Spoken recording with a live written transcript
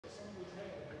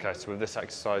Okay, so with this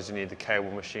exercise, you need the cable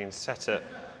machine set it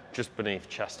just beneath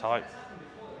chest height.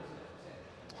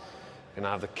 We're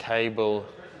gonna have the cable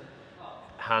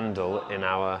handle in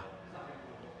our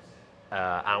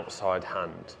outside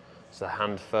hand. So the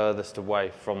hand furthest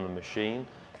away from the machine,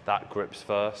 that grips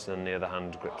first, and the other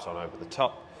hand grips on over the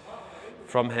top.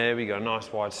 From here, we go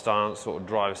nice wide stance, sort of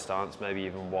driver stance, maybe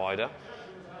even wider.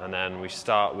 And then we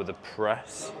start with a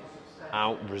press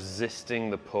out, resisting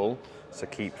the pull. So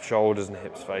keep shoulders and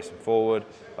hips facing forward,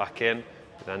 back in,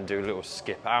 then do a little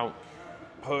skip out,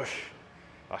 push,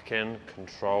 back in,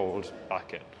 controlled,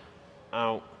 back in,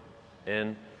 out,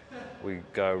 in. We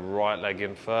go right leg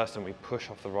in first and we push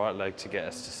off the right leg to get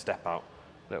us to step out.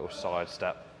 Little side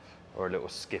step or a little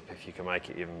skip if you can make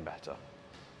it even better.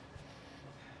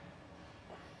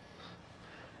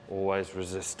 Always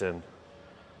resisting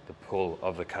the pull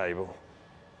of the cable.